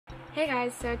Hey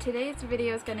guys, so today's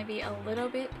video is going to be a little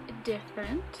bit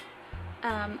different.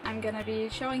 I'm going to be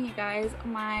showing you guys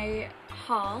my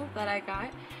haul that I got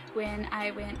when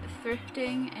I went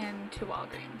thrifting and to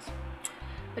Walgreens.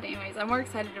 But anyways, I'm more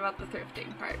excited about the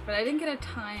thrifting part, but I didn't get a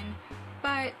ton,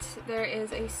 but there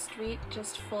is a street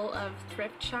just full of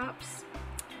thrift shops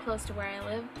close to where I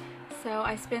live. So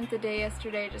I spent the day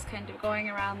yesterday just kind of going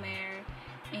around there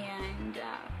and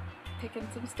picking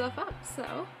some stuff up.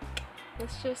 So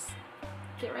let's just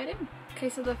get right in. Okay,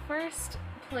 so the first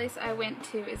place I went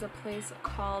to is a place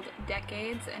called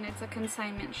Decades, and it's a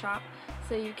consignment shop,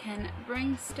 so you can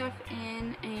bring stuff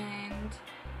in and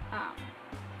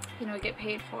you know, get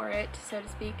paid for it, so to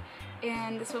speak.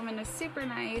 And this woman is super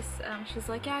nice. She's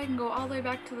like, yeah, I can go all the way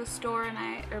back to the store,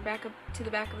 or back up to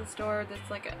the back of the store.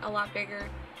 That's like a lot bigger.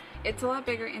 It's a lot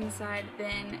bigger inside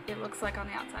than it looks like on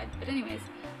the outside. But anyways,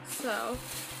 so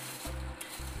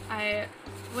I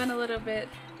went a little bit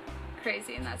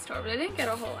crazy in that store, but I didn't get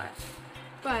a whole lot.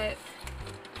 But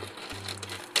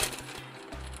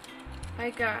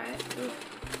I got,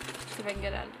 see if I can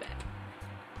get out of bed,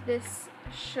 this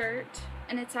shirt,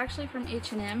 and it's actually from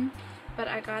H&M, but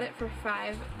I got it for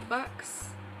 $5,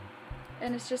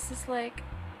 and it's just this like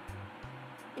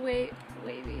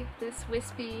wavy, this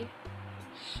wispy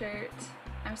shirt.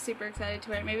 I'm super excited to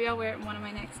wear it. Maybe I'll wear it in one of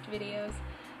my next videos.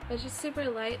 But it's just super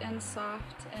light and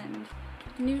soft and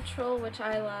neutral, which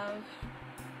I love.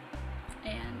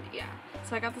 And yeah,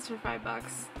 so I got this for $5,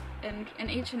 and an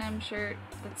H&M shirt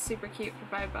that's super cute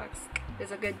for $5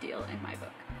 is a good deal in my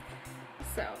book.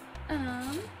 So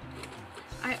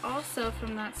I also,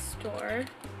 from that store,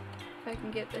 if I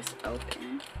can get this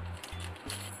open,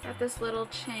 got this little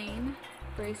chain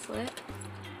bracelet,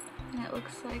 and it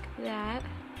looks like that.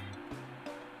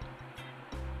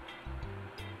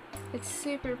 It's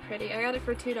super pretty. I got it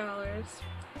for $2,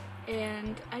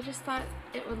 and I just thought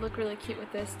it would look really cute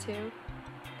with this too.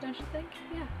 Don't you think?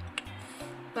 Yeah.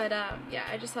 But yeah,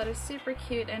 I just thought it was super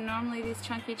cute, and normally these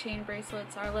chunky chain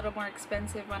bracelets are a little more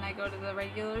expensive when I go to the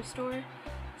regular store.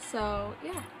 So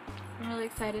yeah, I'm really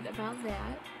excited about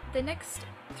that. The next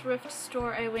thrift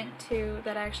store I went to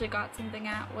that I actually got something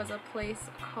at was a place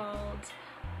called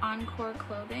Encore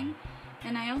Clothing,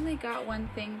 and I only got one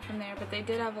thing from there, but they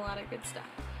did have a lot of good stuff.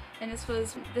 And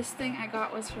this thing I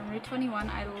got was from Rue 21.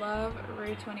 I love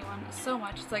Rue 21 so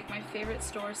much. It's like my favorite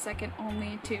store, second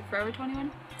only to Forever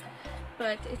 21.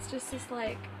 But it's just this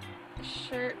like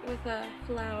shirt with a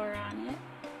flower on it,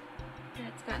 and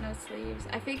it's got no sleeves.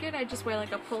 I figured I'd just wear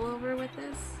like a pullover with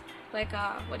this, like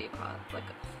what do you call it? Like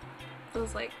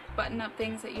those like button-up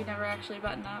things that you never actually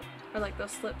button up, or like those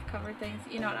slip cover things.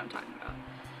 You know what I'm talking about.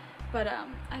 But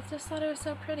I just thought it was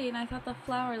so pretty, and I thought the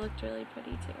flower looked really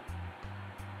pretty too.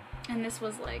 And this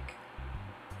was like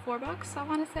 $4, I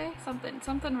want to say,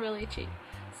 something really cheap.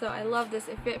 So I love this.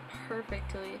 It fit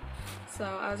perfectly, so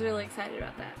I was really excited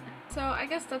about that. So I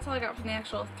guess that's all I got from the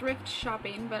actual thrift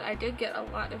shopping, but I did get a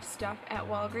lot of stuff at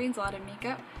Walgreens, a lot of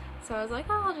makeup, so I was like,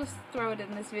 oh, I'll just throw it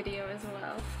in this video as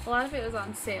well. A lot of it was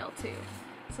on sale too.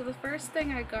 So the first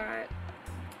thing I got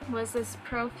was this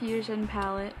Profusion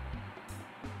palette.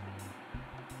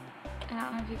 I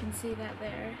don't know if you can see that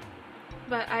there,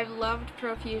 but I've loved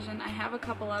Profusion. I have a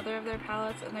couple other of their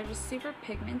palettes, and they're just super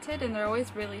pigmented, and they're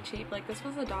always really cheap. Like this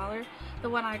was $1. The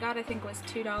one I got I think was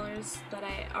 $2 that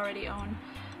I already own.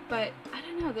 But I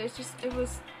don't know,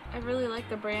 I really like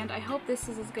the brand. I hope this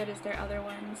is as good as their other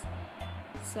ones.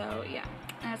 So yeah,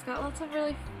 and it's got lots of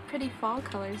really pretty fall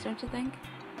colors, don't you think?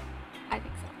 I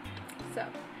think so. So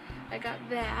I got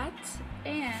that,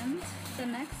 and the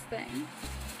next thing,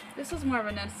 this was more of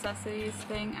a necessities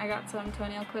thing. I got some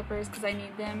toenail clippers because I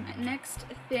need them. Next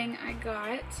thing I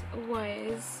got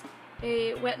was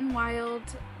a Wet n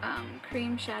Wild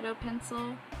cream shadow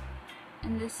pencil,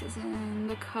 and this is in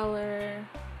the color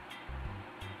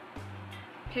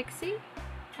Pixie,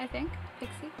 I think.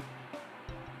 Pixie.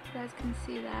 You guys can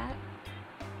see that.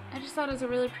 I just thought it was a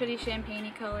really pretty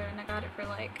champagne-y color, and I got it for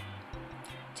like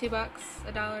 $2, $1,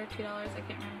 $2, I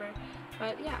can't remember.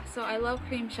 But yeah, so I love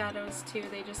cream shadows too.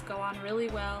 They just go on really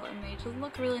well, and they just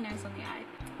look really nice on the eye.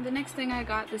 The next thing I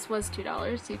got, this was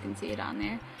 $2, so you can see it on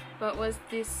there, but was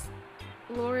this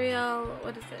L'Oreal,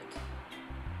 what is it?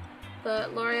 The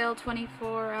L'Oreal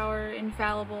 24-Hour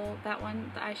Infallible, that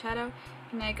one, the eyeshadow,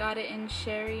 and I got it in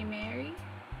Sherry Mary.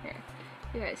 Here,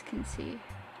 you guys can see.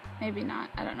 Maybe not,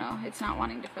 I don't know, it's not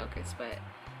wanting to focus, but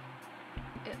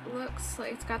it looks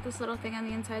like it's got this little thing on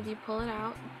the inside. You pull it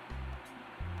out,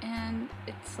 and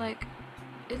it's like,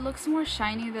 it looks more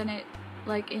shiny than it,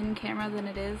 like in camera than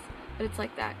it is, but it's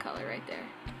like that color right there.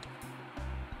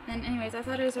 And anyways, I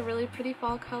thought it was a really pretty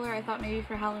fall color. I thought maybe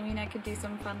for Halloween I could do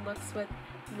some fun looks with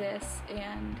this,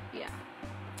 and yeah.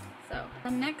 So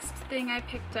the next thing I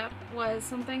picked up was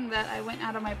something that I went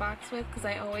out of my box with because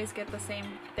I always get the same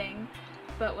thing,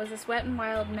 but was this Wet n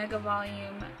Wild Mega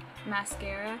Volume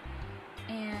mascara,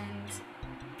 and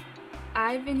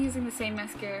I've been using the same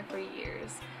mascara for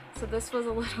years, so this was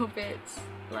a little bit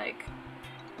like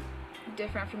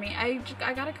different for me. I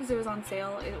got it because it was on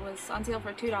sale. It was on sale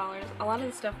for $2. A lot of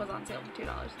the stuff was on sale for $2,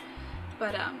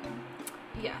 but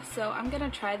yeah, so I'm gonna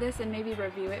try this and maybe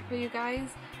review it for you guys,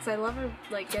 because I love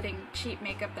like getting cheap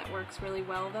makeup that works really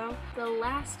well though. The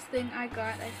last thing I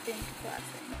got, I think,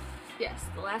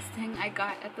 the last thing I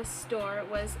got at the store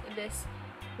was this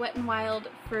Wet n Wild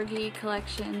Fergie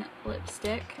Collection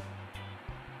lipstick.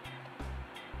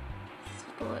 That's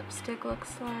what the lipstick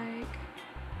looks like.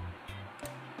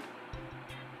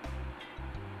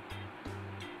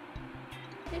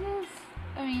 It is,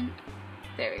 I mean,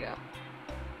 there we go.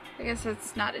 I guess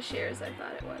it's not as sheer as I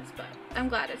thought it was, but I'm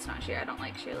glad it's not sheer. I don't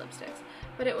like sheer lipsticks.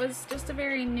 But it was just a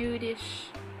very nude-ish,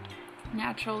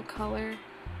 natural color.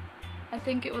 I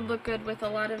think it would look good with a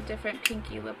lot of different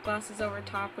pinky lip glosses over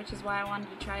top, which is why I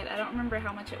wanted to try it. I don't remember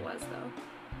how much it was, though.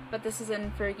 But this is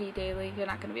in Fergie Daily. You're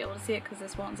not going to be able to see it because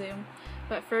this won't zoom.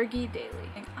 But Fergie Daily.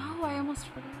 Oh, I almost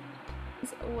forgot.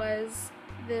 This was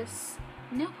this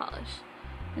nail polish.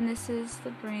 And this is the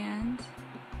brand.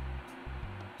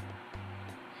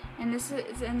 And this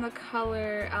is in the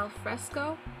color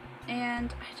Alfresco,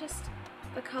 and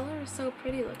the color is so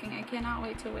pretty looking. I cannot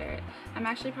wait to wear it. I'm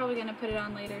actually probably going to put it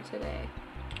on later today.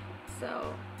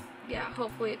 So yeah,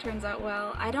 hopefully it turns out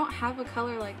well. I don't have a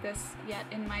color like this yet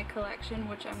in my collection,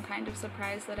 which I'm kind of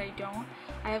surprised that I don't.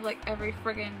 I have like every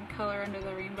friggin' color under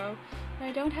the rainbow, but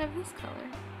I don't have this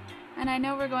color. And I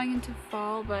know we're going into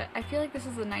fall, but I feel like this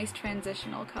is a nice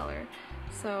transitional color,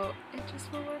 so it just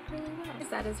will work really well.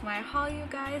 That is my haul, you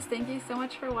guys. Thank you so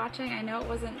much for watching. I know it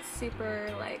wasn't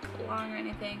super like long or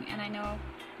anything, and I know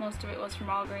most of it was from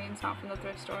Walgreens, not from the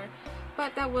thrift store,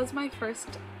 but that was my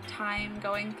first time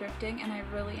going thrifting and I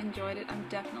really enjoyed it. I'm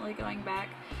definitely going back.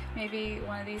 Maybe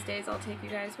one of these days I'll take you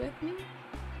guys with me.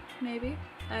 Maybe.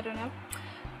 I don't know.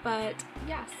 But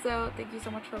yeah, so thank you so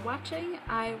much for watching.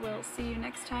 I will see you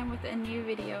next time with a new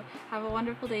video. Have a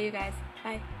wonderful day, you guys.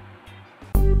 Bye.